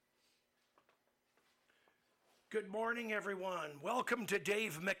Good morning, everyone. Welcome to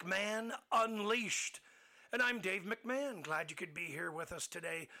Dave McMahon Unleashed. And I'm Dave McMahon. Glad you could be here with us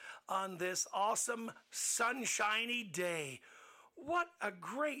today on this awesome, sunshiny day. What a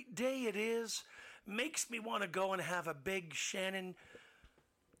great day it is. Makes me want to go and have a big Shannon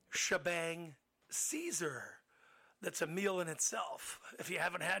shebang Caesar. That's a meal in itself. If you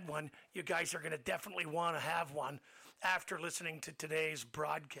haven't had one, you guys are going to definitely want to have one after listening to today's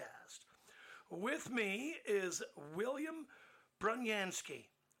broadcast. With me is William Brunyansky,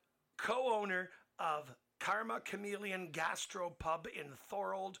 co-owner of Karma Kameleon Gastro Pub in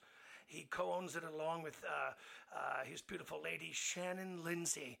Thorold. He co-owns it along with his beautiful lady, Shannon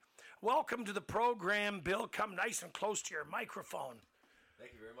Lindsay. Welcome to the program, Bill. Come nice and close to your microphone.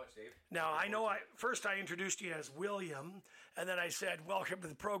 Thank you very much, Dave. Now, I know first I introduced you as William, and then I said, welcome to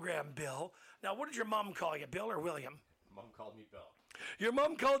the program, Bill. Now, what did your mom call you, Bill or William? Mom called me Bill. Your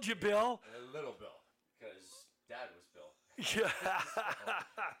mom called you Bill? Little Bill, because Dad was Bill. Yeah.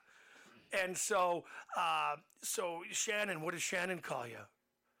 And so Shannon, what does Shannon call you?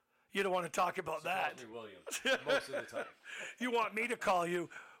 You don't want to talk about that. She calls me William most of the time. You want me to call you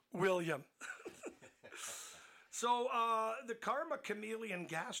William. So the Karma Kameleon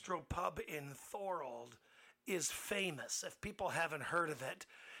Gastro Pub in Thorold is famous. If people haven't heard of it,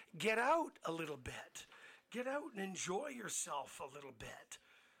 get out a little bit. Get out and enjoy yourself a little bit.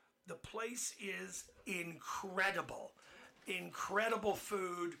 The place is incredible. Incredible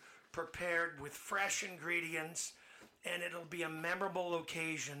food prepared with fresh ingredients, and it'll be a memorable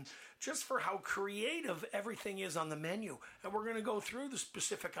occasion just for how creative everything is on the menu. And we're going to go through the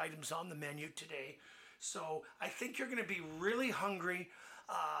specific items on the menu today. So I think you're going to be really hungry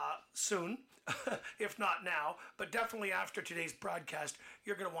soon, if not now, but definitely after today's broadcast,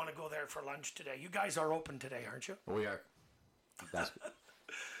 you're going to want to go there for lunch today. You guys are open today, aren't you? We are. That's good.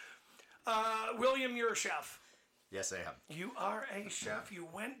 William, you're a chef. Yes, I am. You are a chef. You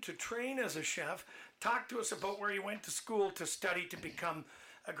went to train as a chef. Talk to us about where you went to school to study to become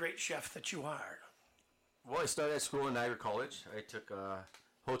a great chef that you are. Well, I started at school in Niagara College. I took a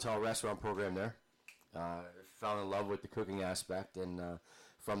hotel restaurant program there. Fell in love with the cooking aspect, and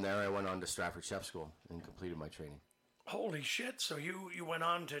from there I went on to Stratford Chef School and completed my training. Holy shit, so you went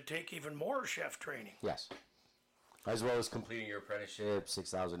on to take even more chef training. Yes. As well as completing your apprenticeship,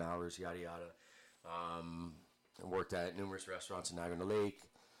 6,000 hours, yada yada. I worked at numerous restaurants in Niagara-on-the-Lake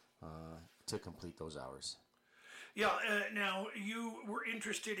to complete those hours. Yeah, now you were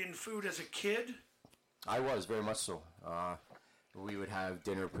interested in food as a kid? I was, very much so. We would have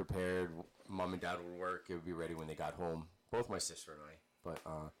dinner prepared. Mom and Dad would work. It would be ready when they got home. Both my sister and I,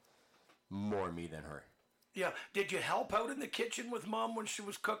 but more me than her. Yeah. Did you help out in the kitchen with Mom when she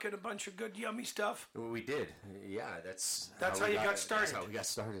was cooking a bunch of good, yummy stuff? We did. Yeah, that's how you got started. That's how we got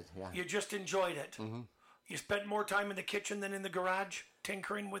started, yeah. You just enjoyed it. Mm-hmm. You spent more time in the kitchen than in the garage,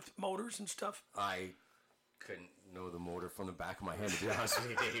 tinkering with motors and stuff? I couldn't know the motor from the back of my hand, to be honest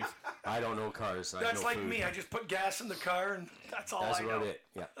with you, Dave. I don't know cars. That's like food. Me. I just put gas in the car, and that's all I know. That's about it,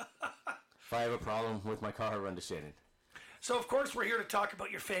 yeah. If I have a problem with my car, I run to Shannon. So, of course, we're here to talk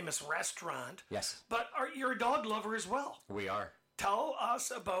about your famous restaurant. Yes. But you're a dog lover as well. We are. Tell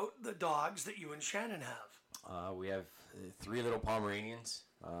us about the dogs that you and Shannon have. We have 3 little Pomeranians.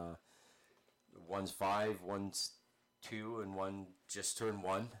 One's 5, one's 2, and one just turned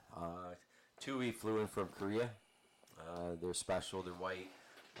 1. 2 we flew in from Korea. They're special. They're white.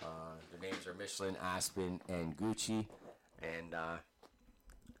 Their names are Michelin, Aspen, and Gucci. And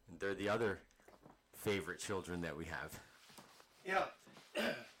they're the other favorite children that we have. Yeah.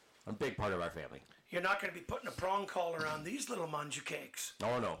 A big part of our family. You're not going to be putting a prong collar on these little manju cakes.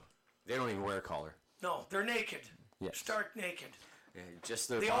 Oh, no. They don't even wear a collar. No, they're naked. Yes. Stark naked. Yeah, just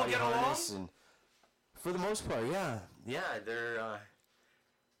their they body all get harness. along? And for the most part, yeah. Yeah, they're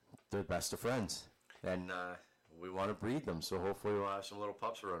best of friends. And we want to breed them, so hopefully we'll have some little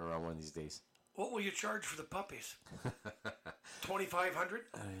pups running around one of these days. What will you charge for the puppies? $2,500?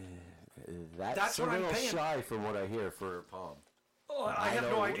 That's what a I'm little paying. shy from what I hear for a Pom. Oh, I have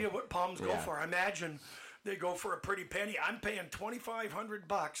no idea what Poms go for. I imagine they go for a pretty penny. I'm paying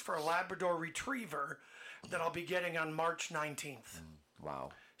 $2,500 for a Labrador Retriever that I'll be getting on March 19th.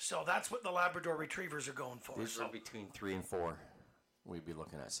 Wow. So that's what the Labrador Retrievers are going for. These are between 3 and 4. We'd be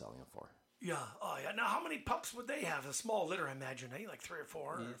looking at selling them for. Yeah. Oh, yeah. Now, how many pups would they have? A small litter, I imagine, eh? Like 3 or 4?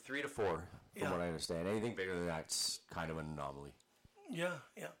 Or... 3 to 4, from what I understand. Anything bigger than that's kind of an anomaly. Yeah,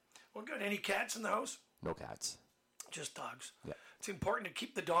 yeah. Well, good. Any cats in the house? No cats. Just dogs. Yeah. It's important to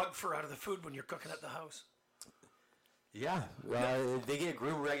keep the dog fur out of the food when you're cooking at the house. Yeah, they get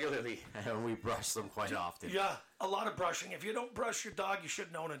groomed regularly, and we brush them quite often. Yeah, a lot of brushing. If you don't brush your dog, you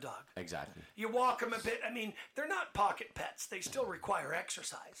shouldn't own a dog. Exactly. You walk them a bit. I mean, they're not pocket pets. They still require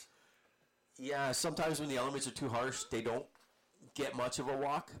exercise. Yeah, sometimes when the elements are too harsh, they don't get much of a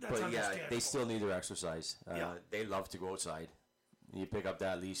walk. That's but yeah, understandable. they still need their exercise. Yeah. They love to go outside. You pick up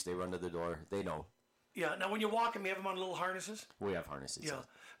that leash, they run to the door. They know. Yeah, now when you walk them, you have them on little harnesses? We have harnesses. Yeah.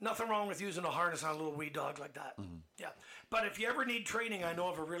 Nothing wrong with using a harness on a little wee dog like that. Mm-hmm. Yeah. But if you ever need training, I know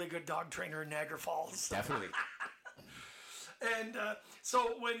of a really good dog trainer in Niagara Falls. Definitely. And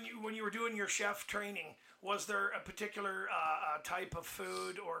so when you were doing your chef training, was there a particular type of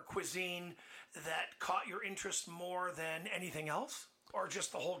food or cuisine that caught your interest more than anything else? Or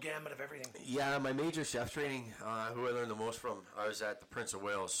just the whole gamut of everything? Yeah, my major chef training, who I learned the most from, I was at the Prince of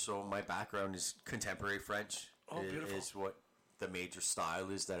Wales. So my background is contemporary French. Oh, beautiful. Is what the major style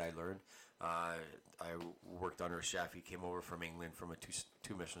is that I learned. I worked under a chef. He came over from England from a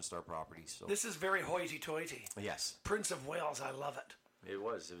two Michelin star property. So This is very hoity-toity. yes, Prince of Wales, I love it. it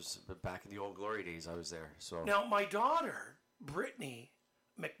was back in the old glory days. I was there. So Now, my daughter, Brittany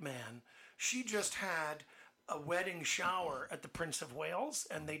McMahon, she just had a wedding shower at the Prince of Wales,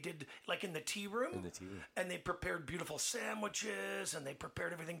 and they did, like, in the tea room. In the tea room. And they prepared beautiful sandwiches, and they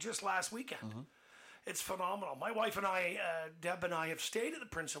prepared everything just last weekend. Mm-hmm. It's phenomenal. My wife and I, Deb and I, have stayed at the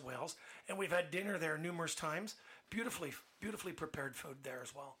Prince of Wales, and we've had dinner there numerous times. Beautifully prepared food there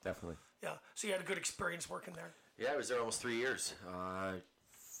as well. definitely. Yeah. So you had a good experience working there? Yeah, I was there almost 3 years.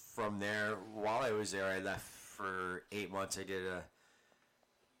 From there, while I was there, I left for 8 months. I did a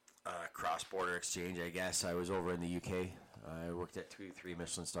cross-border exchange, I guess. I was over in the UK. I worked at 2-3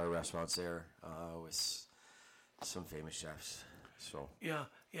 Michelin star restaurants there with some famous chefs. So Yeah,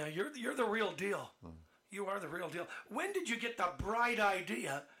 you're the real deal. You are the real deal. When did you get the bright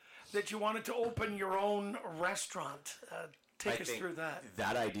idea that you wanted to open your own restaurant? Take us through that.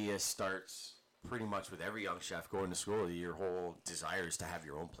 That idea starts pretty much with every young chef going to school. Your whole desire is to have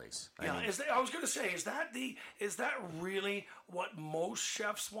your own place. Yeah, I was going to say, is that really what most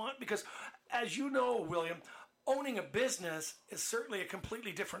chefs want? Because, as you know, William, owning a business is certainly a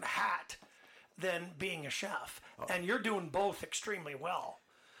completely different hat than being a chef, and you're doing both extremely well.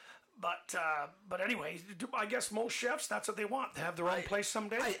 But anyway, I guess most chefs, that's what they want, to have their own place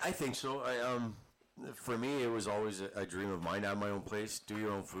someday. I think so. For me, it was always a dream of mine to have my own place, do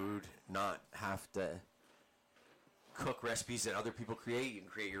your own food, not have to cook recipes that other people create. You can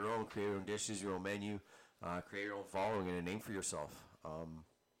create your own dishes, your own menu, create your own following and a name for yourself.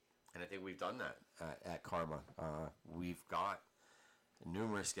 And I think we've done that at Karma. We've got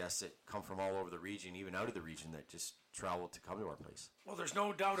numerous guests that come from all over the region, even out of the region, that just travel to come to our place. Well, there's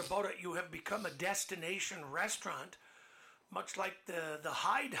no doubt about it. You have become a destination restaurant, much like the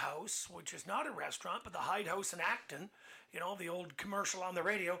Hyde House, which is not a restaurant, but the Hyde House in Acton. You know, the old commercial on the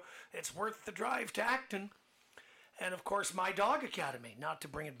radio. It's worth the drive to Acton. And, of course, my Dog Academy, not to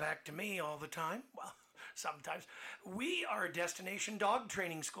bring it back to me all the time. Well, sometimes. We are a destination dog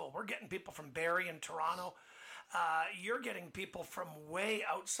training school. We're getting people from Barrie and Toronto. You're getting people from way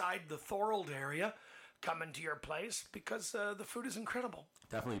outside the Thorold area coming to your place because the food is incredible.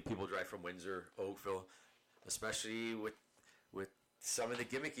 Definitely people drive from Windsor, Oakville, especially with some of the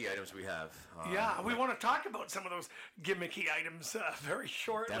gimmicky items we have. Yeah, we want to talk about some of those gimmicky items very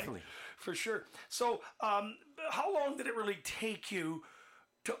shortly. Definitely. For sure. So how long did it really take you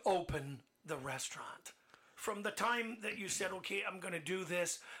to open the restaurant? From the time that you said, okay, I'm going to do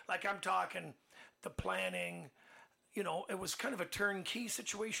this, like I'm talking the planning, you know, it was kind of a turnkey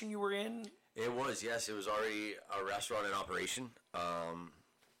situation you were in? It was, yes. It was already a restaurant in operation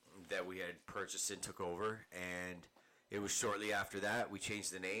that we had purchased and took over, and it was shortly after that we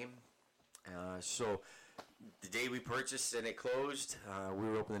changed the name. So the day we purchased and it closed, we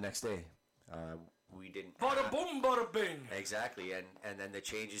were open the next day. We didn't. Bada boom, bada bing. Exactly, and then the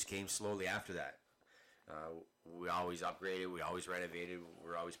changes came slowly after that. We always upgraded, we always renovated,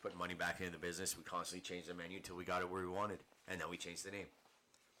 we're always putting money back into the business. We constantly changed the menu until we got it where we wanted, and then we changed the name.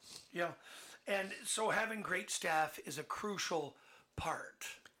 Yeah, and so having great staff is a crucial part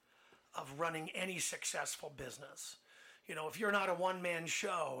of running any successful business. You know, if you're not a one-man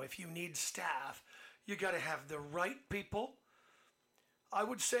show, if you need staff, you got to have the right people. I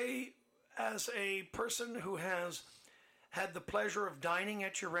would say, as a person who has had the pleasure of dining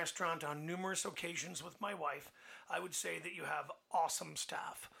at your restaurant on numerous occasions with my wife, I would say that you have awesome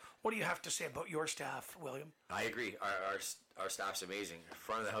staff. What do you have to say about your staff, William? I agree. Our staff's amazing.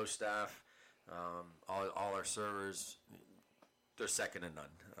 Front of the house staff, all our servers, they're second to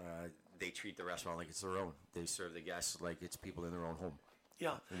none. They treat the restaurant like it's their own. They serve the guests like it's people in their own home.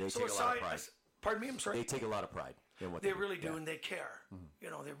 Yeah. And they take a lot of pride. Pardon me, I'm sorry? They take a lot of pride. in what They really do, yeah. and they care. You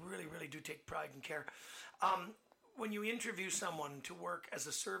know, they really, really do take pride and care. When you interview someone to work as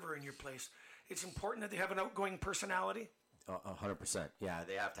a server in your place, it's important that they have an outgoing personality. 100%. Yeah,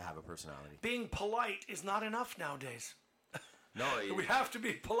 they have to have a personality. Being polite is not enough nowadays. No, We have to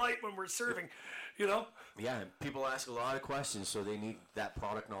be polite when we're serving, you know? yeah, people ask a lot of questions, so they need that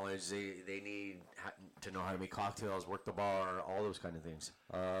product knowledge. They need to know how to make cocktails, work the bar, all those kind of things.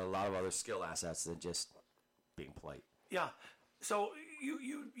 A lot of other skill assets than just being polite. Yeah. So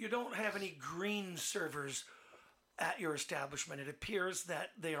you don't have any green servers at your establishment. It appears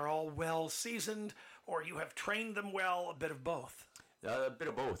that they are all well seasoned, or you have trained them well, a bit of both. A bit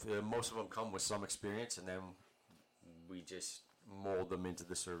of both. Most of them come with some experience, and then we just mold them into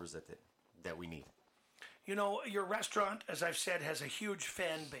the servers that we need. You know, your restaurant, as I've said, has a huge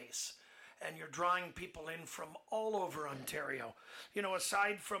fan base, and you're drawing people in from all over Ontario. You know,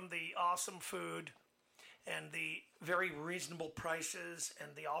 aside from the awesome food and the very reasonable prices and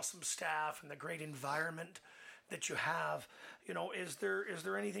the awesome staff and the great environment that you have, you know, is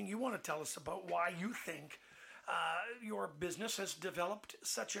there anything you want to tell us about why you think your business has developed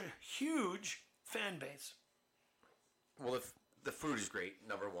such a huge fan base? Well, the food is great,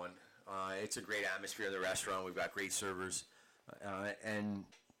 number one. It's a great atmosphere in the restaurant. We've got great servers, and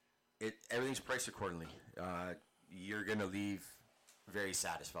everything's priced accordingly. You're going to leave very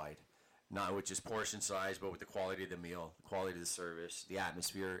satisfied, not with just portion size, but with the quality of the meal, the quality of the service, the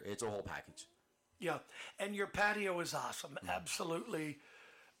atmosphere. It's a whole package. Yeah, and your patio is awesome. Absolutely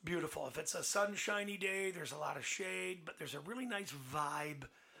beautiful. If it's a sunshiny day, there's a lot of shade, but there's a really nice vibe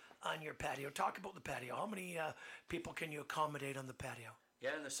on your patio. Talk about the patio. How many people can you accommodate on the patio?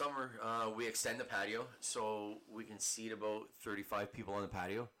 Yeah, in the summer, we extend the patio, so we can seat about 35 people on the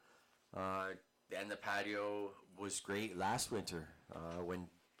patio. And the patio was great last winter when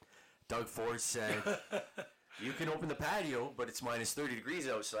Doug Ford said, you can open the patio, but it's minus 30 degrees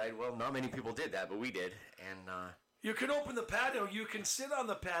outside. Well, not many people did that, but we did. And you can open the patio. You can sit on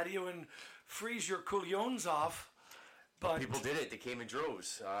the patio and freeze your coulions off. But people did it. They came in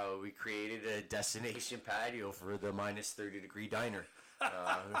droves. We created a destination patio for the minus 30-degree diner.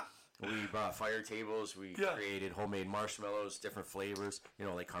 We bought fire tables. We created homemade marshmallows, different flavors. You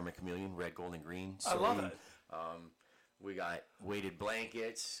know, like Karma Kameleon, red, gold, and green. So I love it. We got weighted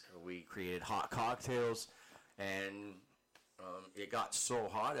blankets. We created hot cocktails. And it got so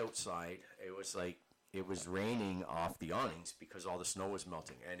hot outside, it was like it was raining off the awnings because all the snow was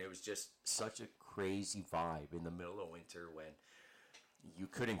melting. And it was just such a crazy vibe in the middle of winter when you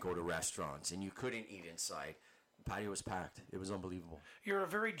couldn't go to restaurants and you couldn't eat inside. The patio was packed. It was unbelievable. You're a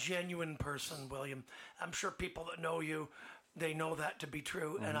very genuine person, William. I'm sure people that know you, they know that to be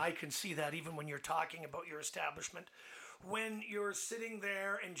true. And I can see that even when you're talking about your establishment. When you're sitting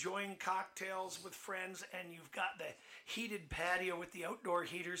there enjoying cocktails with friends and you've got the heated patio with the outdoor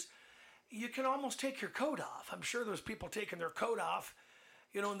heaters, you can almost take your coat off. I'm sure there's people taking their coat off,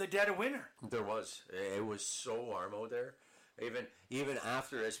 you know, in the dead of winter. There was. It was so warm out there. Even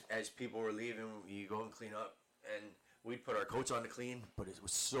after, as people were leaving, you go and clean up, and we'd put our coats on to clean, but it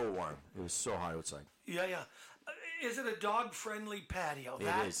was so warm. It was so hot outside. Yeah. Is it a dog-friendly patio?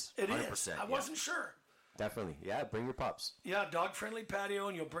 It is. It 100%, is. I wasn't sure. Definitely. Yeah, bring your pups. Yeah, dog-friendly patio,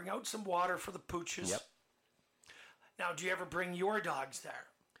 and you'll bring out some water for the pooches. Yep. Now, do you ever bring your dogs there?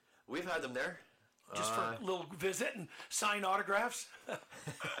 We've had them there. Just for a little visit and sign autographs?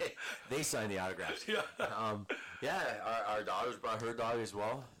 They sign the autographs. Yeah. Our daughters brought her dog as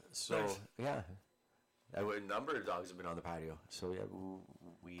well. So, nice. Yeah. A number of dogs have been on the patio. So, yeah,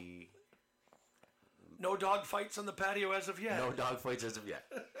 we... No dog fights on the patio as of yet? No dog fights as of yet.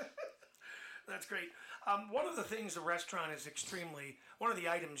 That's great. One of the things one of the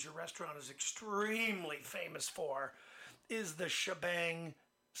items your restaurant is extremely famous for is the shebang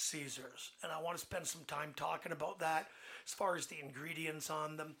Caesars. And I want to spend some time talking about that as far as the ingredients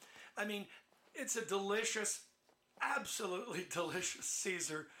on them. I mean, it's a delicious, absolutely delicious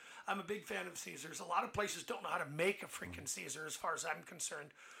Caesar. I'm a big fan of Caesars. A lot of places don't know how to make a freaking Caesar as far as I'm concerned.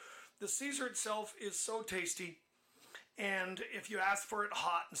 The Caesar itself is so tasty. And if you ask for it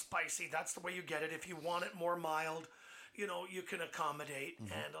hot and spicy, that's the way you get it. If you want it more mild, you know, you can accommodate.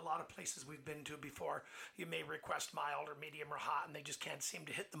 And a lot of places we've been to before, you may request mild or medium or hot, and they just can't seem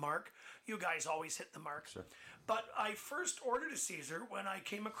to hit the mark. You guys always hit the mark. Sure. But I first ordered a Caesar when I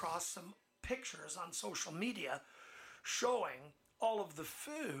came across some pictures on social media showing all of the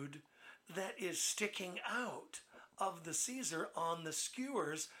food that is sticking out of the Caesar on the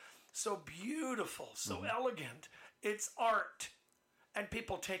skewers. So beautiful, so elegant. It's art. And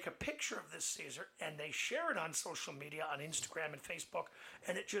people take a picture of this Caesar and they share it on social media, on Instagram and Facebook,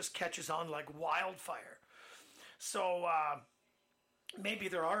 and it just catches on like wildfire. So maybe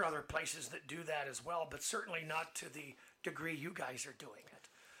there are other places that do that as well, but certainly not to the degree you guys are doing it.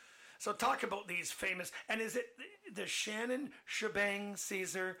 So talk about these famous, and is it the Shannon Shebang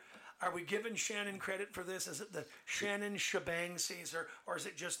Caesar? Are we giving Shannon credit for this? Is it the Shannon Shebang Caesar, or is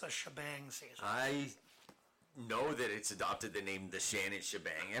it just the Shebang Caesar? I know that it's adopted the name the Shannon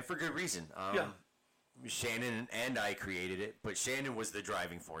Shebang, and for good reason. Shannon and I created it, but Shannon was the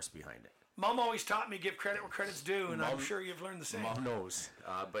driving force behind it. Mom always taught me give credit where credit's due, and I'm sure you've learned the same. Mom knows.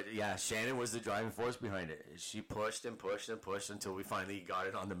 But yeah, Shannon was the driving force behind it. She pushed and pushed and pushed until we finally got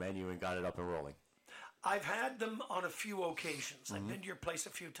it on the menu and got it up and rolling. I've had them on a few occasions. I've been to your place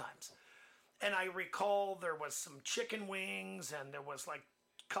a few times. And I recall there was some chicken wings, and there was like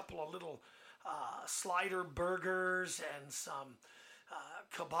a couple of little slider burgers and some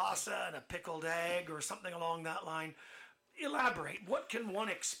kielbasa and a pickled egg or something along that line. Elaborate. What can one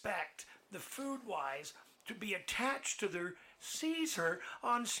expect, the food-wise, to be attached to their Caesar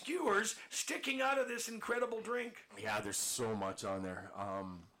on skewers sticking out of this incredible drink? Yeah, there's so much on there.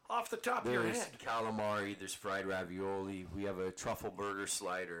 Off the top of your head. There's calamari, there's fried ravioli, we have a truffle burger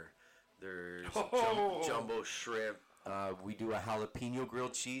slider, there's jumbo shrimp, we do a jalapeno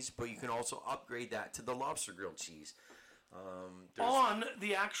grilled cheese, but you can also upgrade that to the lobster grilled cheese. On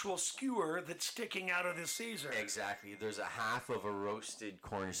the actual skewer that's sticking out of the Caesar. Exactly. There's a half of a roasted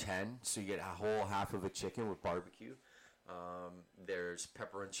Cornish hen, so you get a whole half of a chicken with barbecue. There's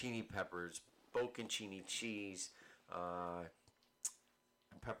pepperoncini peppers, bocconcini cheese,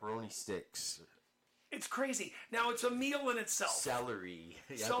 pepperoni sticks. It's crazy. Now, it's a meal in itself. Celery.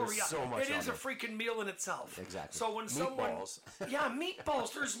 Yeah, Celery. there's so much It on is there. a freaking meal in itself. Exactly. So when Meatballs. Yeah,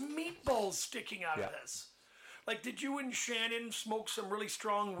 meatballs. There's meatballs sticking out Yeah. of this. Like, did you and Shannon smoke some really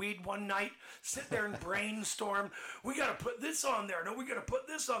strong weed one night, sit there and brainstorm, we got to put this on there, no, we got to put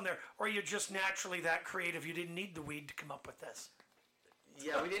this on there, or are you just naturally that creative, you didn't need the weed to come up with this?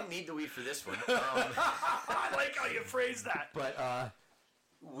 Yeah, we didn't need the weed for this one. I like how you phrase that. But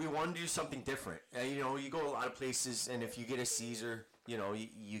we want to do something different. You go a lot of places, and if you get a Caesar,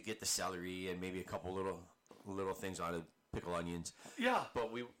 you get the celery and maybe a couple little things on it, pickle onions. Yeah.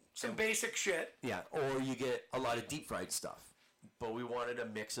 But some basic shit. Yeah, or you get a lot of deep fried stuff. But we wanted a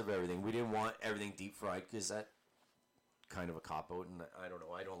mix of everything. We didn't want everything deep fried because that kind of a cop out, and I don't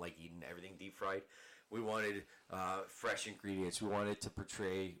know. I don't like eating everything deep fried. We wanted fresh ingredients. We wanted to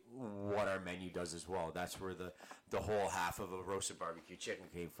portray what our menu does as well. That's where the whole half of a roasted barbecue chicken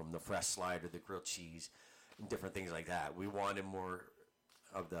came from, the fresh slider, the grilled cheese, and different things like that. We wanted more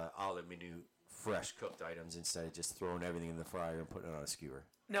of the a la menu fresh cooked items instead of just throwing everything in the fryer and putting it on a skewer.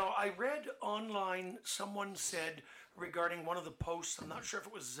 Now, I read online, someone said regarding one of the posts, I'm not sure if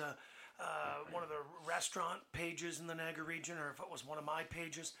it was one of the restaurant pages in the Niagara region or if it was one of my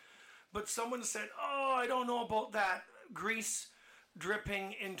pages, but someone said, oh, I don't know about that, grease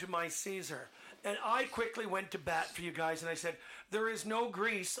dripping into my Caesar. And I quickly went to bat for you guys and I said, there is no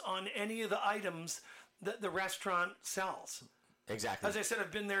grease on any of the items that the restaurant sells. Exactly. As I said,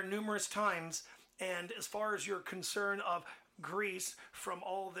 I've been there numerous times, and as far as your concern of grease from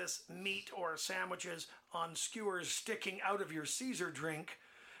all this meat or sandwiches on skewers sticking out of your Caesar drink,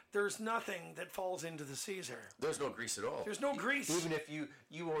 there's nothing that falls into the Caesar. There's no grease at all. There's no grease. Even if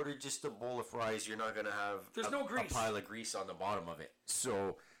you order just a bowl of fries, you're not going to have no grease. A pile of grease on the bottom of it.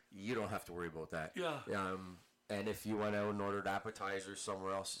 So you don't have to worry about that. Yeah. And if you went out and ordered appetizers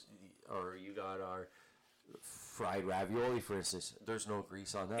somewhere else, or you got our fried ravioli, for instance, there's no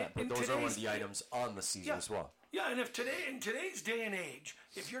grease on that. But those are one of the items on the Caesar as well. Yeah, and in today's day and age,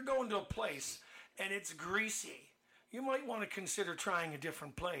 if you're going to a place and it's greasy, you might want to consider trying a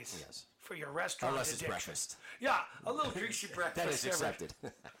different place. Yes. For your restaurant Unless it's addiction. breakfast. Yeah, a little greasy breakfast. That is accepted.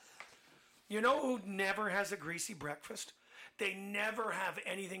 You know who never has a greasy breakfast? They never have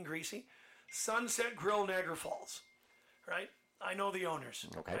anything greasy. Sunset Grill, Niagara Falls. Right? I know the owners.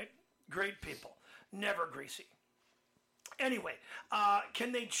 Okay. Right? Great people. Never greasy. Anyway,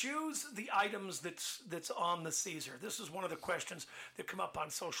 can they choose the items that's on the Caesar? This is one of the questions that come up on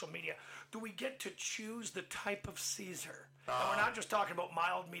social media. Do we get to choose the type of Caesar? And we're not just talking about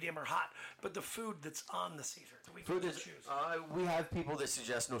mild, medium, or hot, but the food that's on the Caesar. Do we get to choose? We have people that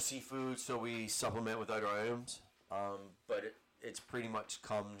suggest no seafood, so we supplement with other items. But it's pretty much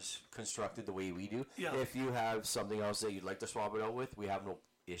comes constructed the way we do. Yeah. If you have something else that you'd like to swap it out with, we have no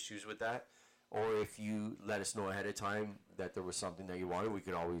issues with that. Or if you let us know ahead of time that there was something that you wanted, we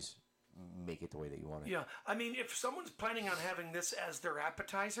could always make it the way that you want it. Yeah. I mean, if someone's planning on having this as their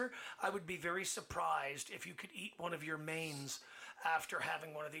appetizer, I would be very surprised if you could eat one of your mains after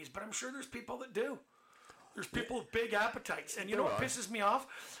having one of these. But I'm sure there's people that do. There's people with big appetites. And you know what pisses me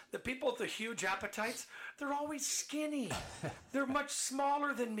off? The people with the huge appetites, they're always skinny. They're much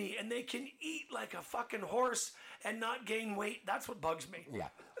smaller than me, and they can eat like a fucking horse and not gain weight. That's what bugs me. Yeah.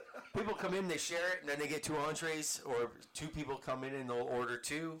 People come in, they share it, and then they get 2 entrees, or 2 people come in and they'll order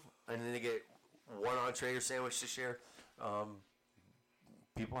 2, and then they get 1 entree or sandwich to share.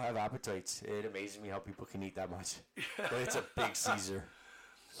 People have appetites. It amazes me how people can eat that much. But it's a big Caesar.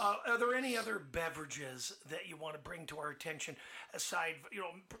 Are there any other beverages that you want to bring to our attention aside,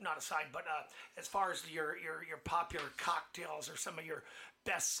 not aside, but as far as your popular cocktails or some of your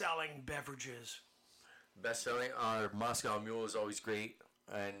best-selling beverages? Best-selling, our Moscow Mule is always great,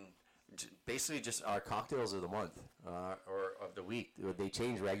 and basically just our cocktails of the month or of the week. They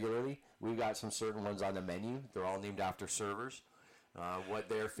change regularly. We've got some certain ones on the menu. They're all named after servers. What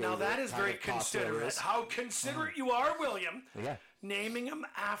their favorite. Now that is very considerate. Is. How considerate you are, William. Yeah. Naming them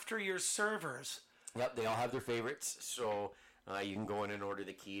after your servers. Yep, they all have their favorites. So you can go in and order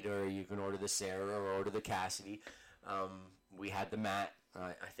the Keita, or you can order the Sarah, or order the Cassidy. We had the Matt.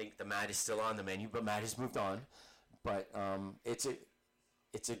 I think the Matt is still on the menu, but Matt has moved on. But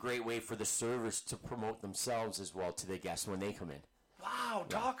it's a great way for the servers to promote themselves as well to the guests when they come in. Wow,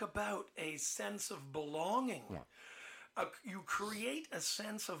 talk about a sense of belonging. Yeah. You create a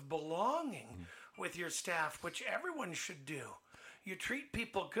sense of belonging with your staff, which everyone should do. You treat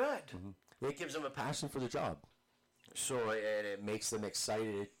people good. It gives them a passion for the job. So it makes them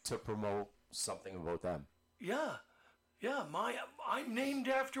excited to promote something about them. Yeah. I'm named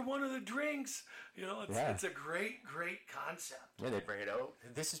after one of the drinks. It's a great concept. Yeah, they bring it out.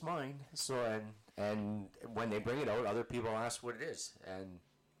 This is mine. So and when they bring it out, other people ask what it is, and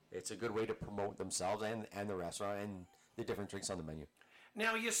it's a good way to promote themselves and the restaurant and the different drinks on the menu.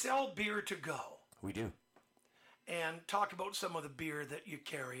 Now you sell beer to go. We do. And talk about some of the beer that you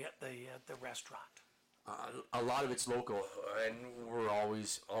carry at the restaurant. A lot of it's local, and we're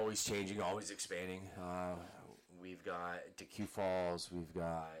always changing, always expanding. We've got DeQ Falls, we've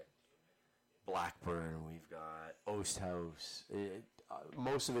got Blackburn, we've got Oast House.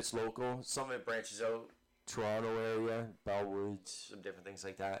 Most of it's local. Some of it branches out, Toronto area, Bellwoods, some different things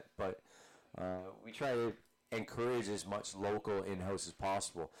like that. But we try to encourage as much local in-house as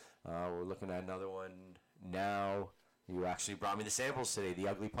possible. We're looking at another one now. You actually brought me the samples today, the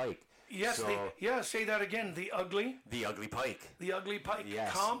Ugly Pike. Yes, say that again. The Ugly Pike. The Ugly Pike.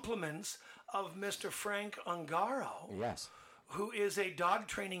 Yes. Compliments of Mr. Frank Ungaro. Yes. Who is a dog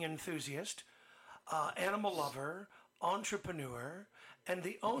training enthusiast, animal lover, entrepreneur, and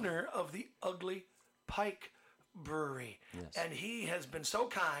the owner of the Ugly Pike Brewery. Yes. And he has been so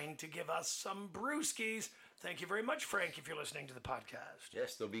kind to give us some brewskis. Thank you very much, Frank, if you're listening to the podcast.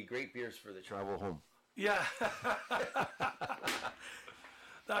 Yes, there'll be great beers for the travel home. Yeah.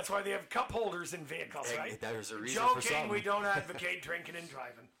 That's why they have cup holders in vehicles, right? There's a reason for Joking, something. we don't advocate drinking and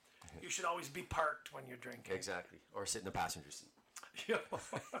driving. You should always be parked when you're drinking. Exactly. Or sit in the passenger seat. Yeah.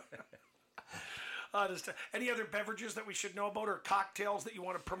 Any other beverages that we should know about or cocktails that you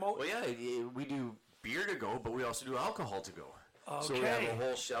want to promote? Well, yeah, we do beer to go, but we also do alcohol to go. Okay. So we have a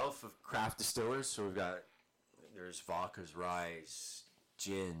whole shelf of craft distillers. So there's vodkas, ryes,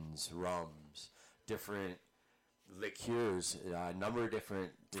 gins, rums, different liqueurs, a number of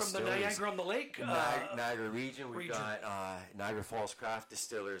different distilleries. From the Niagara-on-the-Lake Niagara region. We've got Niagara Falls Craft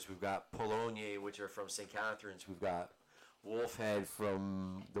Distillers. We've got Pologne, which are from St. Catharines. We've got Wolfhead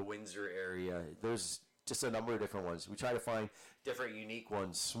from the Windsor area. There's just a number of different ones. We try to find different unique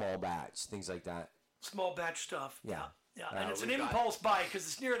ones, small batch, things like that. Small batch stuff. Yeah. Yeah, and it's an impulse buy because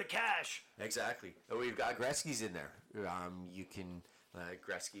it's near the cash. Exactly. We've got Gretzky's in there. You can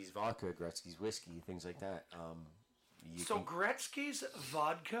Gretzky's vodka, Gretzky's whiskey, things like that. Gretzky's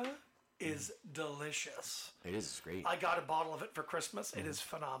vodka is delicious. It is. It's great. I got a bottle of it for Christmas. It is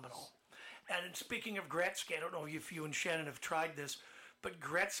phenomenal. And speaking of Gretzky, I don't know if you and Shannon have tried this, but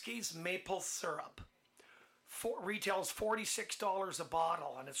Gretzky's maple syrup retails $46 a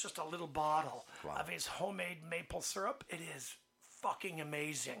bottle, and it's just a little bottle of his homemade maple syrup. It is fucking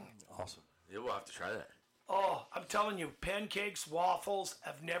amazing. Awesome. Yeah, we'll have to try that. Oh, I'm telling you, pancakes, waffles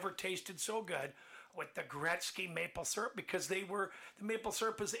have never tasted so good with the Gretzky maple syrup because the maple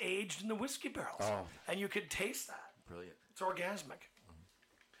syrup is aged in the whiskey barrels. Oh. And you could taste that. Brilliant. It's orgasmic.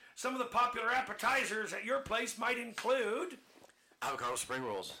 Some of the popular appetizers at your place might include avocado spring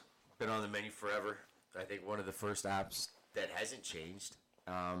rolls. Been on the menu forever. I think one of the first apps that hasn't changed,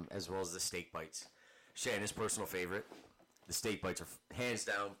 as well as the steak bites. Shannon's personal favorite. the steak bites are hands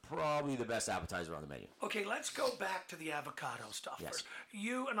down probably the best appetizer on the menu. Okay, let's go back to the avocado stuff Yes. first.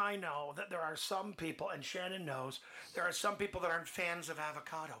 You and I know that there are some people, and Shannon knows, there are some people that aren't fans of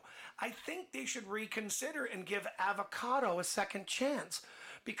avocado. I think they should reconsider and give avocado a second chance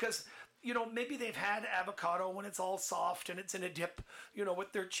because, you know, maybe they've had avocado when it's all soft and it's in a dip, you know,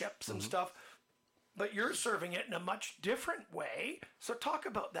 with their chips and stuff. But you're serving it in a much different way. So talk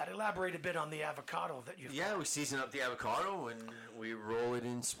about that. Elaborate a bit on the avocado that you've Yeah, we season up the avocado and we roll it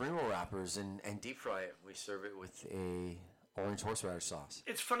in spring roll wrappers and deep fry it. We serve it with a orange horseradish sauce.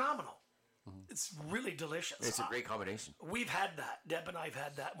 It's phenomenal. It's really delicious. It's a great combination. We've had that. Deb and I've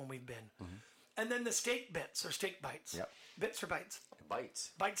had that when we've been. And then the steak bits or steak bites. Yep. Bits or bites?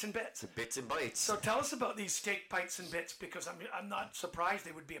 Bites. Bites and bits. Bits and bites. So tell us about these steak bites and bits because I'm not surprised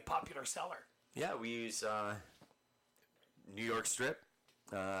they would be a popular seller. Yeah, we use New York strip,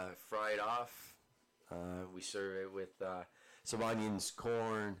 fry it off. We serve it with some onions,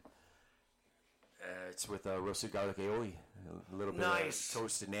 corn. It's with roasted garlic aioli. A little bit Nice. of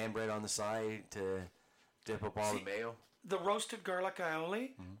toasted naan bread on the side to dip up all the mayo. The roasted garlic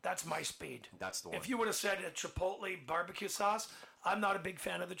aioli, that's my speed. That's the one. If you would have said a chipotle barbecue sauce, I'm not a big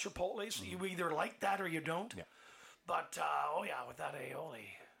fan of the chipotle. So you either like that or you don't. Yeah. But, with that aioli.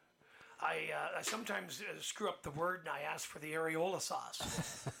 I sometimes screw up the word and I ask for the areola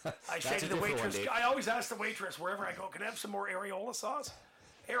sauce. I say That's to a the different one, waitress, Dave. I always ask the waitress wherever I go, can I have some more areola sauce?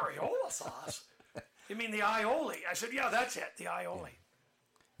 Areola sauce? You mean the aioli? I said, yeah, that's it, the aioli.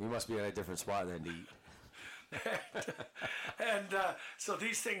 You must be at a different spot than to eat. And so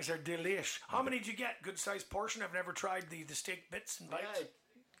these things are delish. How many did you get? Good sized portion? I've never tried the steak bits and bites. Yeah,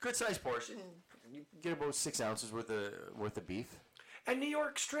 good sized portion. You get about 6 ounces worth of beef. And New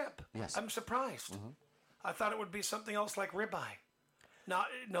York strip. Yes. I'm surprised. I thought it would be something else like ribeye. No,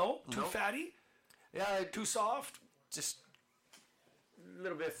 too Nope. fatty, Yeah, too soft. just a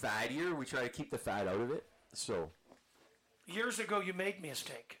little bit fattier. We try to keep the fat out of it. So Years ago, you made me a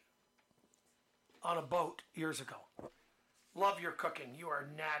steak on a boat years ago. Love your cooking. You are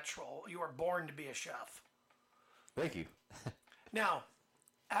natural. You are born to be a chef. thank you. Now,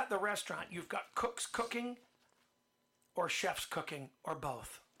 at the restaurant, you've got cooks cooking or chefs cooking or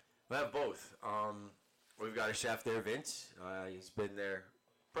both. We have both. We've got a chef there, Vince. He's been there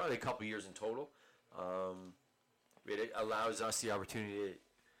probably a couple years in total. It allows us the opportunity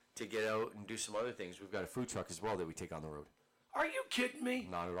to get out and do some other things. We've got a food truck as well that we take on the road. Are you kidding me?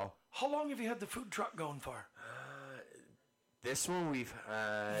 Not at all. How long have you had the food truck going for? This one we've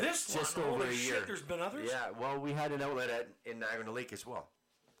had This just one? over Holy a shit, year. there's been others? Yeah, well, we had an outlet in Niagara Lake as well.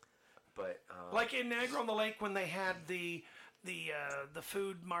 But Like in Niagara-on-the-Lake when they had the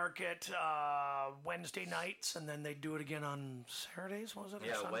food market Wednesday nights, and then they do it again on Saturdays. Was it? Or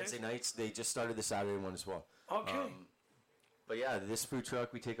yeah, Sundays? Wednesday nights. They just started the Saturday one as well. Okay. But yeah, this food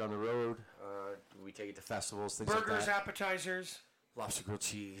truck we take on the road. We take it to festivals, things like Burgers, that. appetizers. Lobster grilled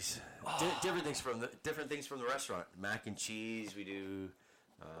cheese. Different things from the restaurant. Mac and cheese. We do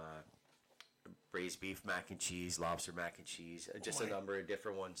braised beef mac and cheese, lobster mac and cheese. Just a number of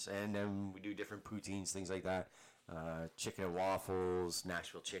different ones, and then we do different poutines, things like that. Chicken and waffles,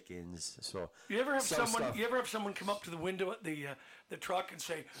 Nashville chickens. So You ever have some someone? stuff. You ever have someone come up to the window at the truck and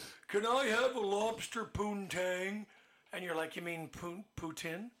say, "Can I have a lobster poontang?" And you're like, "You mean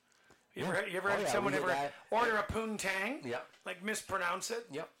Putin?" You ever Oh, had yeah, someone we get ever that. order a poontang? Yep. Like mispronounce it?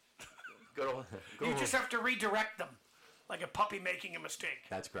 Yep. Go You just have to redirect them, like a puppy making a mistake.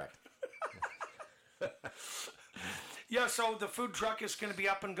 That's correct. Yeah. So the food truck is going to be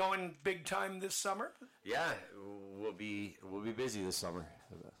up and going big time this summer. Yeah, we'll be busy this summer.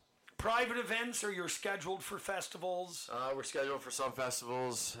 Private events, or you're scheduled for festivals? We're scheduled for some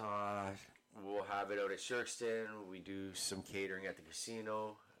festivals. We'll have it out at Shirkston. We do some catering at the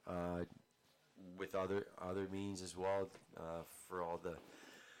casino, with other means as well, for all the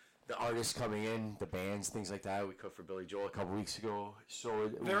artists coming in, the bands, things like that. We cooked for Billy Joel a couple weeks ago.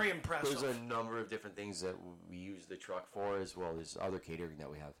 So Very impressive. There's a number of different things that we use the truck for, as well as other catering that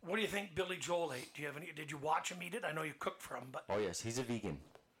we have. What do you think Billy Joel ate? Do you have any? Did you watch him eat it? I know you cooked for him, but Oh yes, he's a vegan.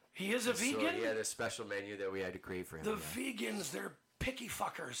 he is a So vegan. he had a special menu that we had to create for him. The yeah. vegans, they're picky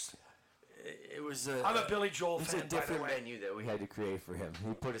fuckers. It was I'm a Billy Joel It's fan, a by the different way. menu that we had to create for him.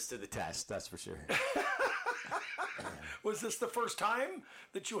 He put us to the test, that's for sure. Was this the first time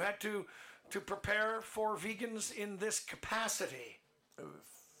that you had to prepare for vegans in this capacity?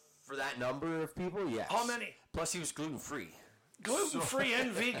 For that number of people, yes. How many? Plus, he was gluten-free. Gluten-free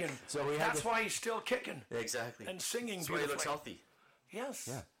and vegan. So we had That's to- why he's still kicking Exactly. and singing That's why he beautifully. looks healthy. Yes.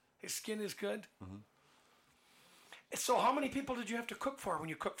 Yeah. His skin is good. So how many people did you have to cook for when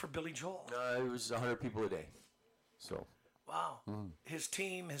you cooked for Billy Joel? It was 100 people a day. So Wow. His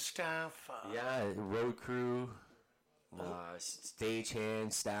team, his staff. Yeah, road crew,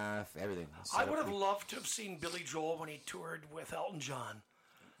 stagehand, staff, everything. I would have loved to have seen Billy Joel when he toured with Elton John.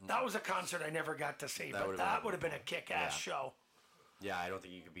 That was a concert I never got to see, but that would have been a kick-ass show. Yeah, I don't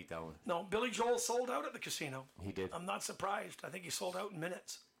think you could beat that one. No, Billy Joel sold out at the casino. He did. I'm not surprised. I think he sold out in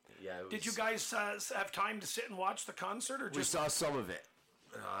minutes. Yeah. Did you guys have time to sit and watch the concert, or just? We saw some of it.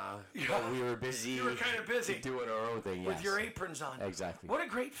 But we were busy. You were kind of busy doing our own thing. with your aprons on. Exactly. What a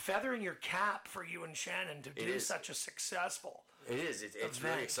great feather in your cap for you and Shannon to do such a successful. It is. It's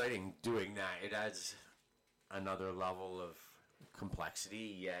really exciting doing that. It adds another level of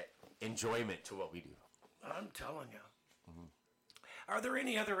complexity yet enjoyment to what we do. I'm telling you. Are there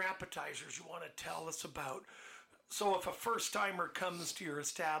any other appetizers you want to tell us about? So if a first-timer comes to your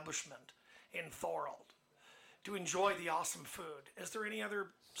establishment in Thorold to enjoy the awesome food, is there any other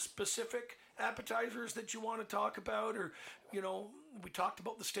specific appetizers that you want to talk about? Or, we talked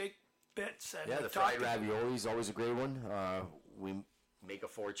about the steak bits. And the fried ravioli is always a great one. We make a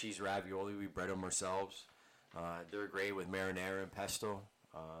 4-cheese ravioli. We bread them ourselves. They're great with marinara and pesto.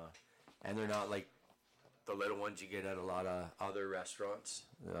 And they're not like the little ones you get at a lot of other restaurants.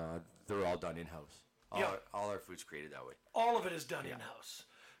 They're all done in-house. All our food's created that way. All of it is done in-house.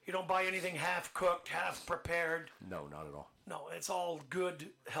 You don't buy anything half-cooked, half-prepared. No, not at all. No, it's all good,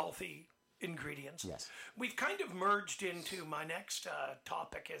 healthy ingredients. Yes. We've kind of merged into my next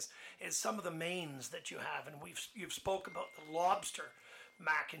topic is some of the mains that you have, and you've spoke about the lobster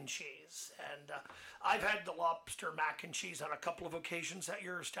mac and cheese, and I've had the lobster mac and cheese on a couple of occasions at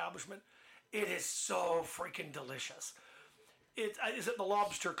your establishment. It is so freaking delicious. Is it the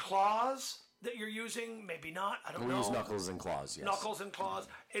lobster claws that you're using? Maybe not. I don't know. We use knuckles and claws, yes. Knuckles and claws.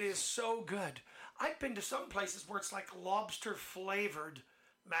 It is so good. I've been to some places where it's like lobster flavored.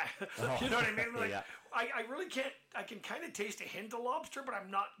 You know what I mean? Like, I really can't. I can kind of taste a hint of lobster, but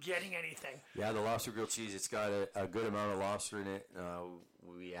I'm not getting anything. Yeah, the lobster grilled cheese, it's got a good amount of lobster in it.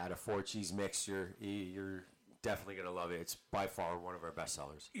 We add a 4-cheese mixture. You're definitely going to love it. It's by far one of our best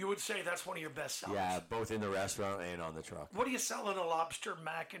sellers. You would say that's one of your best sellers? Yeah, both in the restaurant and on the truck. What are you selling a lobster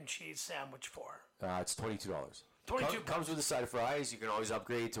mac and cheese sandwich for? It's $22. $22. Comes with a side of fries. You can always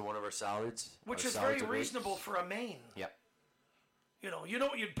upgrade to one of our salads. Which is very reasonable for a main. Yep. You know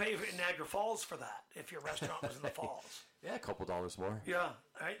what you'd pay in Niagara Falls for that if your restaurant was in the Falls. Yeah, a couple dollars more. Yeah,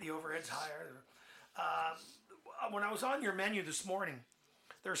 right. The overhead's higher. When I was on your menu this morning,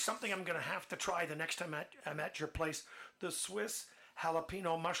 there's something I'm going to have to try the next time I'm at your place. The Swiss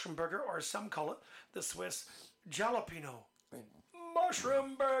jalapeno mushroom burger, or as some call it, the Swiss jalapeno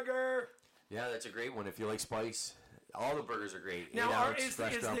mushroom burger. Yeah, that's a great one if you like spice. All the burgers are great. Now, is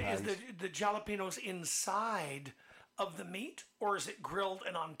the jalapenos inside of the meat, or is it grilled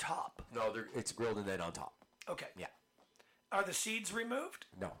and on top? No, it's grilled and then on top. Okay. Yeah. Are the seeds removed?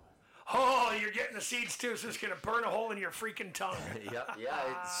 No. Oh, you're getting the seeds too, so it's going to burn a hole in your freaking tongue.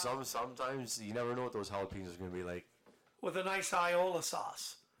 Yeah. Sometimes you never know what those jalapenos are going to be like. With a nice areola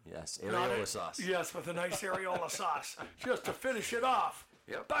sauce. Yes, areola sauce. Yes, with a nice areola sauce. Just to finish it off.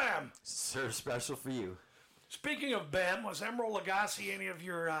 Yep. Bam! Served special for you. Speaking of Bam, was Emeril Lagasse any of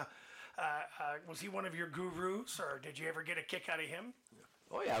your... was he one of your gurus, or did you ever get a kick out of him?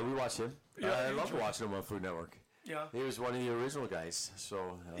 Oh, yeah, we watched him. Yeah, I love watching him on Food Network. Yeah. He was one of the original guys,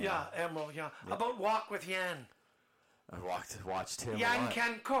 so... yeah, Emeril, yeah. How about Walk with Yan? I watched him Yan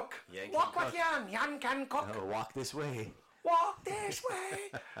can cook. Walk with Yan. Yan can cook. Walk this way. Walk this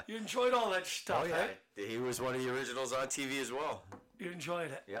way. You enjoyed all that stuff, Oh, yeah. eh? He was one of the originals on TV as well. You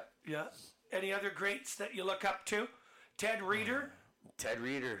enjoyed it? Yep. Yeah. Any other greats that you look up to? Ted Reeder? Ted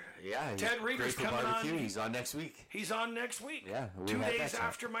Reeder, yeah. Ted Reeder's coming on. He's on next week. He's on next week. Yeah. 2 days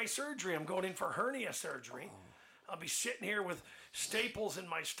after my surgery. I'm going in for hernia surgery. I'll be sitting here with staples in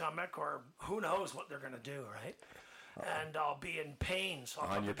my stomach, or who knows what they're going to do, right? And I'll be in pain. So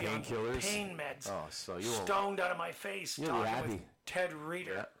I'll on your be on painkillers? pain meds. Oh, so you stoned out of my face. You'll be talking happy. with Ted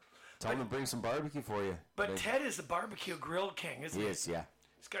Reeder. Yeah. Tell him to bring some barbecue for you. But Ted is the barbecue grill king, isn't he? He is, yeah.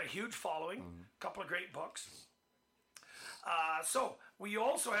 He's got a huge following, a couple of great books. So we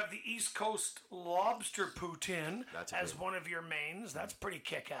also have the East Coast lobster poutine as one of your mains. That's pretty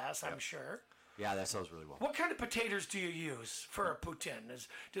kick-ass, I'm sure. Yeah, that sounds really well. What kind of potatoes do you use for a poutine?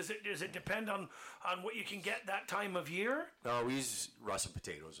 Does it depend on what you can get that time of year? No, we use russet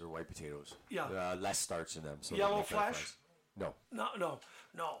potatoes or white potatoes. Yeah. Less starch in them. So Yellow flesh? No. No.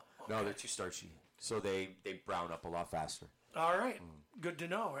 No, they're too starchy. So they brown up a lot faster. All right. Good to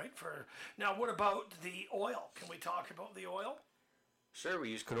know, right? Now, what about the oil? Can we talk about the oil? Sure, we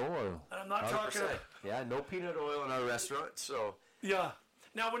use canola oil. And I'm not 100%. talking about... Yeah, no peanut oil in our restaurant, so... Yeah.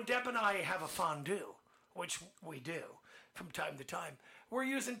 Now, when Deb and I have a fondue, which we do, from time to time, we're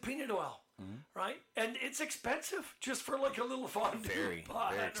using peanut oil, right? And it's expensive just for like a little fondue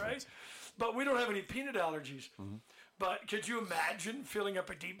pot, right? But we don't have any peanut allergies. But could you imagine filling up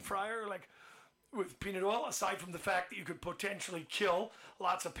a deep fryer like with peanut oil, aside from the fact that you could potentially kill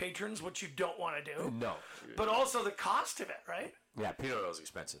lots of patrons, which you don't want to do? No. But also the cost of it, right? Yeah, peanut oil is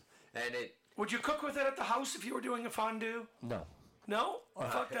expensive. And it... Would you cook with it at the house if you were doing a fondue? No. No?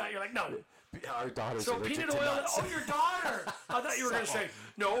 Fuck that. You're like, no. Our daughter's So allergic peanut to oil, nuts. oh, your daughter. I thought you were going to say,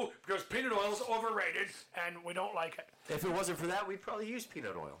 no, because peanut oil is overrated and we don't like it. If it wasn't for that, we'd probably use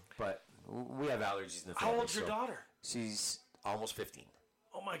peanut oil. But we have allergies in the family. How old's your daughter? She's almost 15.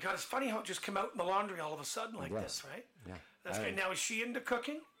 Oh my God, it's funny how it just come out in the laundry all of a sudden like this, right? Yeah. That's good. Now, is she into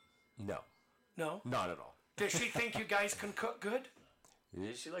cooking? No. No? Not at all. Does she think you guys can cook good?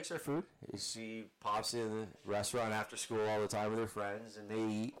 Yeah, she likes our food. She pops in the restaurant after school all the time with her friends, and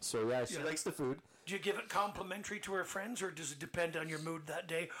they eat. So, yeah, she likes the food. Do you give it complimentary to her friends, or does it depend on your mood that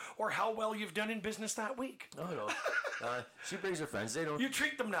day, or how well you've done in business that week? Oh, no. She brings her friends. They don't. You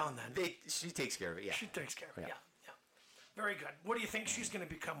treat them now and then. She takes care of it, yeah. She takes care of it, yeah. Very good. What do you think she's going to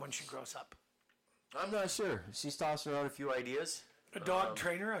become when she grows up? I'm not sure. She's tossing around a few ideas. A dog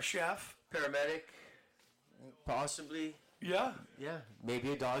trainer, a chef? Paramedic, possibly. Yeah. Yeah,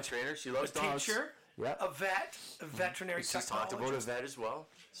 maybe a dog trainer. She loves dogs. Teacher? Yeah. A vet? A veterinary She's talked about a technologist? vet as well.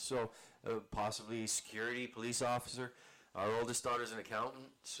 So, possibly security, police officer. Our oldest daughter's an accountant,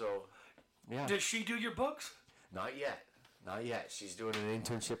 so, yeah. Does she do your books? Not yet. Not yet. She's doing an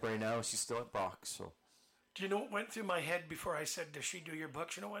internship right now. She's still at Brock, so. Do you know what went through my head before I said, does she do your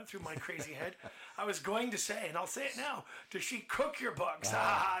books? You know what went through my crazy head? I was going to say, and I'll say it now, does she cook your books?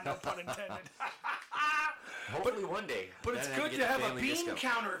 No pun intended. Hopefully one day. But it's good to have a bean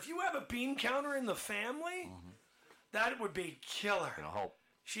counter. If you have a bean counter in the family, that would be killer. I hope.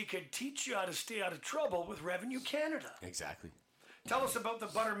 She could teach you how to stay out of trouble with Revenue Canada. Exactly. Tell us about the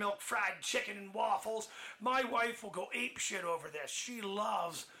buttermilk fried chicken and waffles. My wife will go ape shit over this. She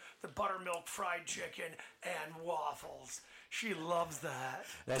loves the buttermilk fried chicken and waffles. She loves that.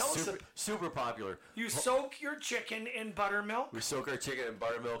 That's super popular. You soak your chicken in buttermilk? We soak our chicken in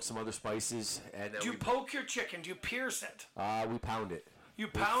buttermilk, some other spices, and then Do you poke your chicken? Do you pierce it? We pound it. You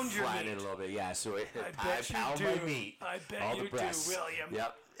pound your flatten meat. it a little bit, yeah. So I pound do. my meat. I bet all you the breasts. do, William.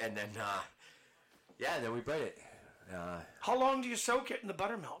 Yep, and then and then we bread it. How long do you soak it in the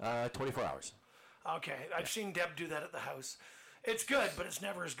buttermilk? 24 hours. Okay, I've seen Deb do that at the house. It's good, but it's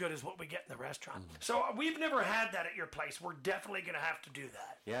never as good as what we get in the restaurant. So we've never had that at your place. We're definitely going to have to do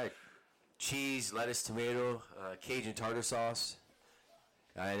that. Yeah, cheese, lettuce, tomato, Cajun tartar sauce.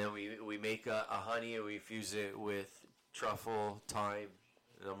 And then we make a honey and we fuse it with truffle, thyme,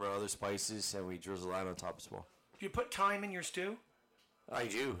 a number of other spices, and we drizzle that on top as well. Do you put thyme in your stew? I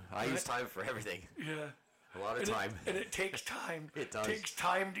do. I use thyme for everything. Yeah. A lot of time. And it takes time. It does. It takes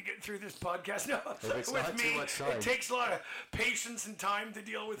time to get through this podcast. No, If it's with not me, too much time. it takes a lot of patience and time to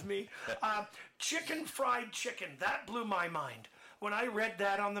deal with me. Chicken fried chicken. That blew my mind. When I read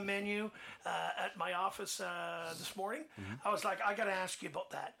that on the menu at my office this morning, I was like, I got to ask you about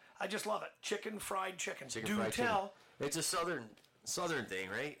that. I just love it. Chicken fried chicken. Chicken fried chicken. It's a southern thing,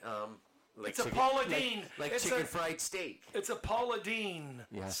 right? Like it's chicken, a Paula Deen. Like it's chicken fried steak. It's a Paula Deen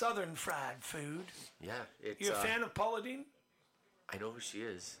Yeah. southern fried food. Yeah. It's, You a fan of Paula Deen? I know who she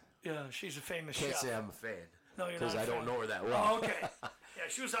is. Yeah, she's a famous Can't chef. say I'm a fan. No, you're not. Because I don't fan. know her that well. Oh, okay. Yeah,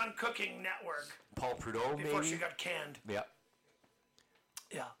 she was on Cooking Network Paul Prudhomme, maybe? before she got canned. Yeah.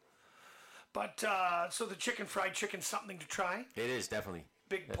 Yeah. But, so the chicken fried chicken's something to try? It is, definitely.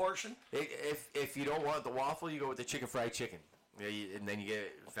 Big portion? If you don't want the waffle, you go with the chicken fried chicken. Yeah, and then you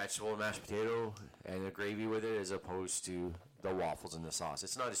get vegetable and mashed potato and a gravy with it as opposed to the waffles and the sauce.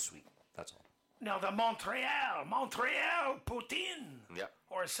 It's not as sweet. That's all. Now, the Montreal poutine. Yep.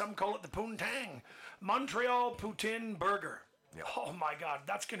 Or as some call it, the poontang. Montreal poutine burger. Yep. Oh, my God.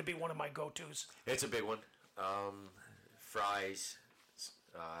 That's going to be one of my go-tos. It's a big one. Fries,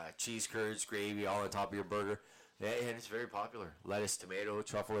 cheese curds, gravy, all on top of your burger. Yeah, and it's very popular. Lettuce, tomato,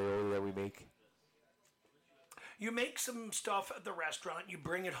 truffle aioli that we make. You make some stuff at the restaurant, you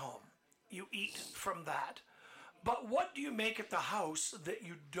bring it home. You eat from that. But what do you make at the house that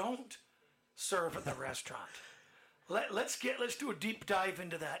you don't serve at the restaurant? Let's do a deep dive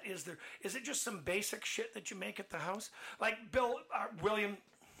into that. Is it just some basic shit that you make at the house? Like William,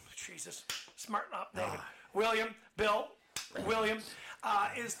 Jesus, smarten up, David. William, Bill, William.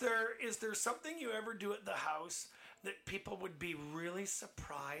 Is there something you ever do at the house that people would be really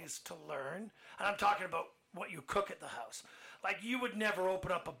surprised to learn? And I'm talking about what you cook at the house. Like, you would never open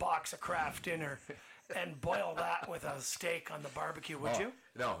up a box of Kraft Dinner and boil that with a steak on the barbecue, would you?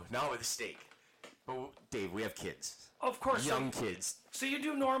 No, not with a steak. Oh, Dave, we have kids. Of course. Young kids. So you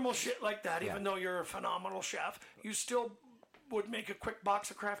do normal shit like that, even though you're a phenomenal chef. You still would make a quick box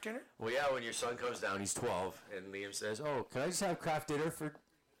of craft dinner? Well, yeah, when your son comes down, he's 12, and Liam says, "Oh, can I just have craft dinner for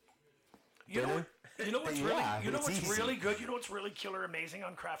dinner?" You know what's easy. really good? You know what's really killer amazing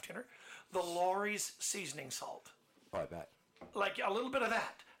on craft dinner? The Lawry's seasoning salt. Oh, I bet. Like a little bit of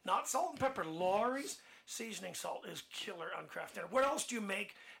that. Not salt and pepper. Lawry's seasoning salt is killer on craft dinner. What else do you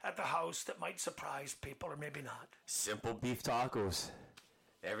make at the house that might surprise people or maybe not? Simple beef tacos.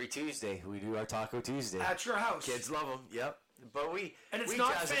 Every Tuesday, we do our Taco Tuesday. At your house. Kids love them, yep. But and it's we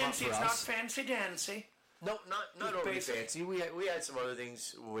not jazz them up fancy. for It's us. not fancy dancy. No, not overly basic. fancy. We had some other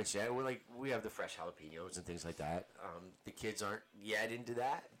things, which we have the fresh jalapenos and things like that. The kids aren't yet into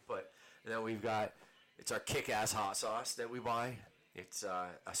that, but then it's our kick-ass hot sauce that we buy. It's a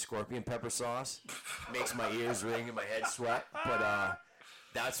scorpion pepper sauce. Makes my ears ring and my head sweat, but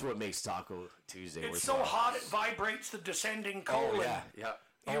that's what makes Taco Tuesday. It's so hot it vibrates the descending colon. Oh yeah.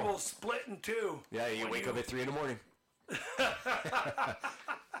 You will split in two. Yeah, you wake up at 3 a.m.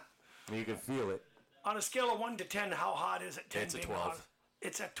 You can feel it. On a scale of 1 to 10, how hot is it? 10 It's a being 12. hot?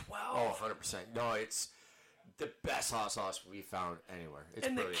 It's a 12. Oh, 100%. No, it's the best hot sauce we found anywhere. It's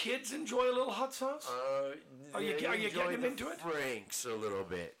and brilliant. the kids enjoy a little hot sauce? Are you getting them into it? Franks a little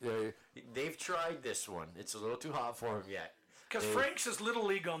bit. They've tried this one. It's a little too hot for them yet. Because Frank's is Little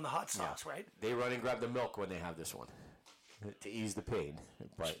League on the hot sauce, right? They run and grab the milk when they have this one to ease the pain.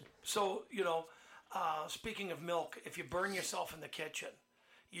 But so, speaking of milk, if you burn yourself in the kitchen,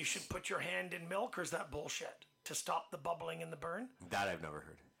 you should put your hand in milk, or is that bullshit? To stop the bubbling and the burn? That I've never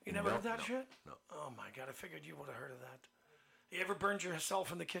heard. You never heard that shit? No. Oh my God, I figured you would have heard of that. You ever burned yourself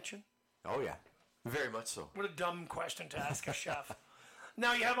in the kitchen? Oh, yeah. Very much so. What a dumb question to ask a chef.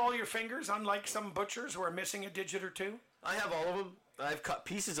 Now, you have all your fingers, unlike some butchers who are missing a digit or two? I have all of them. I've cut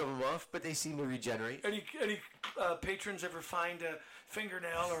pieces of them off, but they seem to regenerate. Any patrons ever find a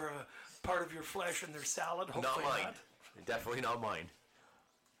fingernail or a part of your flesh in their salad? Hopefully not mine. Definitely not mine.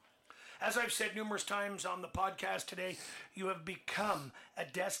 As I've said numerous times on the podcast today, you have become a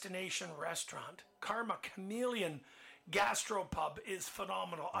destination restaurant. Karma Kameleon Gastro Pub is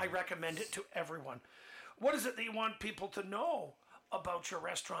phenomenal. I recommend it to everyone. What is it that you want people to know about your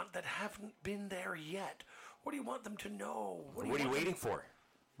restaurant that haven't been there yet? What do you want them to know? What are you waiting for?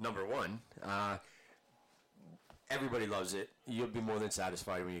 Number one, everybody loves it. You'll be more than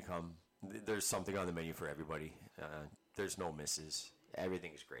satisfied when you come. There's something on the menu for everybody. There's no misses.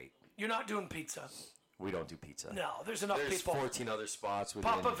 Everything is great. You're not doing pizza. We don't do pizza. No, there's enough There's people. 14 other spots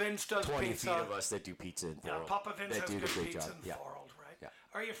within Papa Vince does 20 pizza. feet of us that do pizza in Thorold. Papa Vince has do good a great pizza job. in Yeah. Thorold, right? Yeah.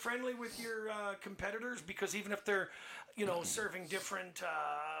 Are you friendly with your competitors? Because even if they're, serving different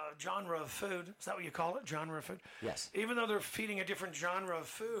genre of food, is that what you call it, genre of food? Yes. Even though they're feeding a different genre of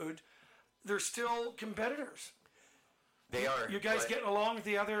food, they're still competitors. They are. You guys getting along with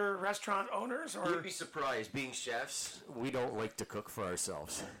the other restaurant owners? Or You'd be surprised. Being chefs, we don't like to cook for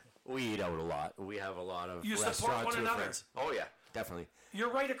ourselves. We eat out a lot. We have a lot of You support restaurants one with another. friends. Oh, yeah. Definitely. You're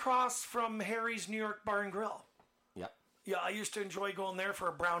right across from Harry's New York Bar and Grill. Yeah. Yeah, I used to enjoy going there for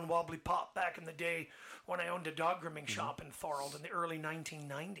a brown wobbly pop back in the day when I owned a dog grooming shop in Thorold in the early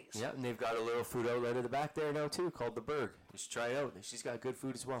 1990s. Yeah, and they've got a little food outlet at the back there now, too, called The Berg. You should try it out. She's got good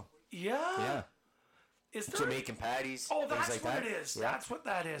food as well. Yeah? Yeah. Is there... Jamaican patties. Oh, that's things what like it that. is. Yeah. That's what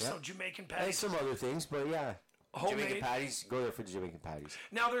that is. Yeah. So Jamaican And patties. some other things, but yeah. Homemade. Jamaican patties, go there for the Jamaican patties.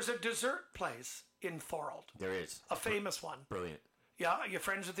 Now, there's a dessert place in Thorold. There is. A famous one. Brilliant. Yeah? Are you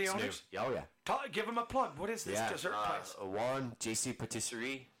friends with the owners? New. Oh, yeah. Give them a plug. What is this dessert place? Juan JC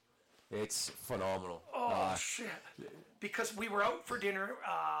Patisserie. It's phenomenal. Oh, shit. Because we were out for dinner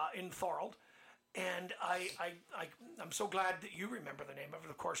in Thorold, and I'm so glad that you remember the name of it.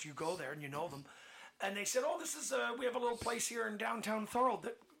 Of course, you go there and you know them. And they said, this is, we have a little place here in downtown Thorold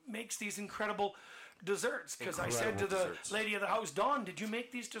that makes these incredible desserts. Because I said to the lady of the house, Dawn, did you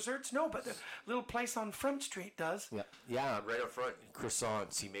make these desserts? No, but the little place on Front Street does. Yeah, yeah, right up front.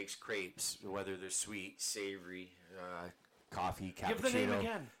 Croissants. He makes crepes, whether they're sweet, savory, coffee, cappuccino. Give the name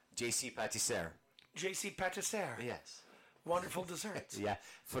again. JC Patisserie. JC Patisserie. Yes. Wonderful desserts. Yeah,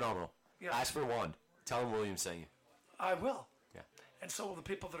 phenomenal. Yeah. Ask for one. Tell him William sent you. I will. Yeah. And so will the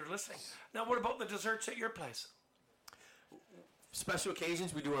people that are listening. Now, what about the desserts at your place? Special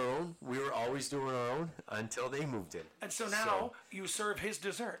occasions, we do our own. We were always doing our own until they moved in. And so now you serve his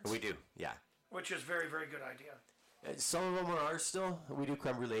desserts. We do, yeah. Which is very, very good idea. Some of them are ours still. We do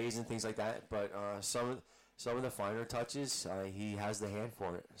creme brulees and things like that. But some of the finer touches, he has the hand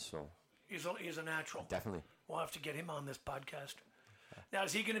for it. So he's a natural. Definitely. We'll have to get him on this podcast. Now,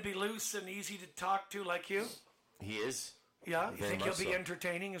 is he going to be loose and easy to talk to like you? He is. Yeah? You Very think he'll much be so.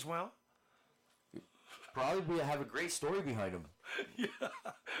 entertaining as well? probably have a great story behind them. Yeah.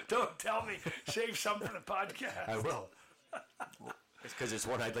 Don't tell me. Save some for the podcast. I will. It's because it's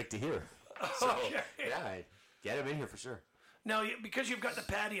one I'd like to hear. So, Okay. yeah, get him in here for sure. Now, because you've got the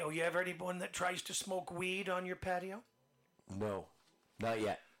patio, you have anyone that tries to smoke weed on your patio? No, not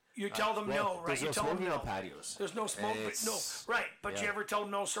yet. You tell them no, right? There's You no tell them smoking no. on patios. There's no smoke, but no, right? But yeah. you ever tell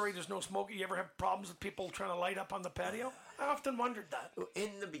them no? Sorry, there's no smoke. You ever have problems with people trying to light up on the patio? I often wondered that.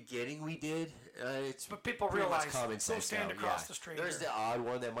 In the beginning, we did. It's But people pretty much realize common they'll sense stand now, across yeah. the street. There's the odd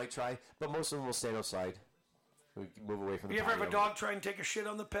one that might try, but most of them will stand outside. We move away from the You ever patio. have a dog try and take a shit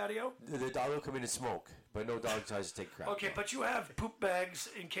on the patio? The dog will come in and smoke, but no dog tries to take crap. Okay, but you have poop bags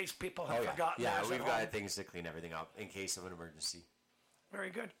in case people have forgotten. Yeah, theirs at we've home. got things to clean everything up in case of an emergency. Very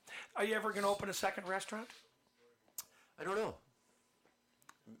good. Are you ever going to open a second restaurant? I don't know.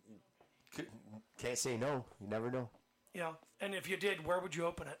 Can't say no. You never know. Yeah. And if you did, where would you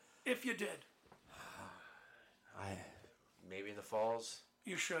open it? If you did, Maybe in the falls.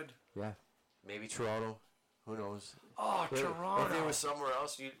 you should. Yeah. Maybe Toronto. Who knows? Oh, Toronto. If there was somewhere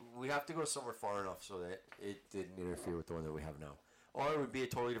else, we have to go somewhere far enough so that it didn't interfere with the one that we have now. Or it would be a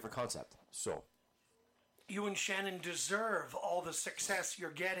totally different concept. So. You and Shannon deserve all the success you're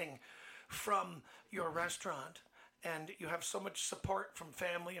getting from your restaurant. And you have so much support from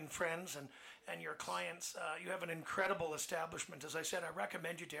family and friends and your clients. You have an incredible establishment. As I said, I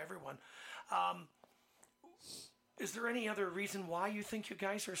recommend you to everyone. Is there any other reason why you think you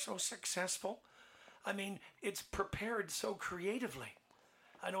guys are so successful? I mean, it's prepared so creatively.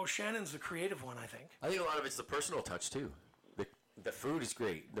 I know Shannon's the creative one, I think. I think a lot of it's the personal touch, too. The food is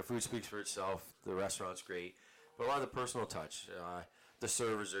great. The food speaks for itself. The restaurant's great. But a lot of the personal touch. The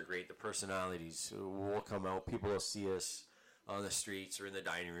servers are great. The personalities will come out. People will see us on the streets or in the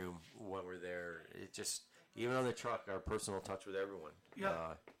dining room when we're there. It just, even on the truck, our personal touch with everyone.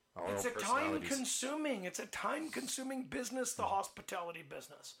 Yeah. It's a time-consuming business, the hospitality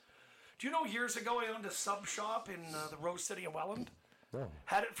business. Do you know years ago I owned a sub shop in the Rose City of Welland? No.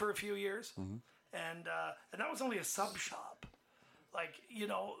 Had it for a few years. Mm-hmm. And that was only a sub shop. Like,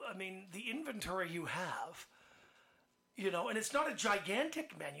 I mean, the inventory you have, and it's not a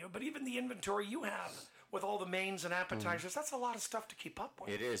gigantic menu, but even the inventory you have with all the mains and appetizers, that's a lot of stuff to keep up with.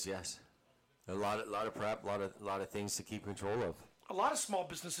 It is, yes. A lot of prep, a lot of things to keep control of. A lot of small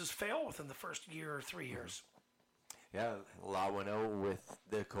businesses fail within the first year or 3 years. Yeah, a lot went out with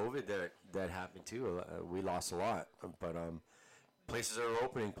the COVID that happened too. We lost a lot, but places are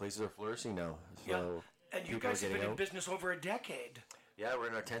opening, places are flourishing now. So yeah, and you guys have been in business over a decade. Yeah, we're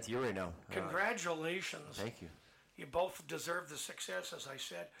in our 10th year right now. Congratulations. Thank you. You both deserve the success, as I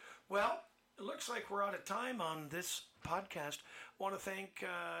said. Well, it looks like we're out of time on this podcast. I want to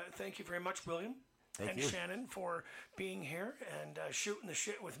thank you very much, William. Thank you. Shannon, for being here and shooting the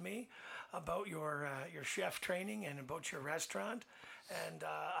shit with me about your chef training and about your restaurant. And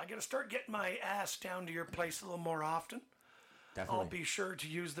I got to start getting my ass down to your place a little more often. Definitely. I'll be sure to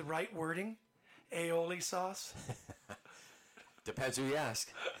use the right wording. Aioli sauce. Depends who you ask.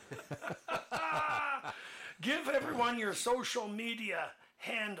 Give everyone your social media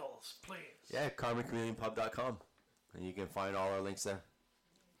handles, please. Yeah, KarmaKameleonPub.com. And you can find all our links there.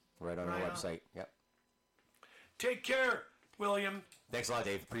 Right on our website. Yep. Take care, William. Thanks a lot,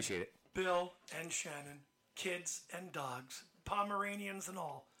 Dave. Appreciate it. Bill and Shannon, kids and dogs, Pomeranians and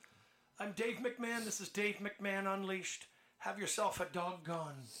all. I'm Dave McMahon. This is Dave McMahon Unleashed. Have yourself a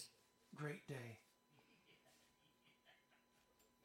doggone great day.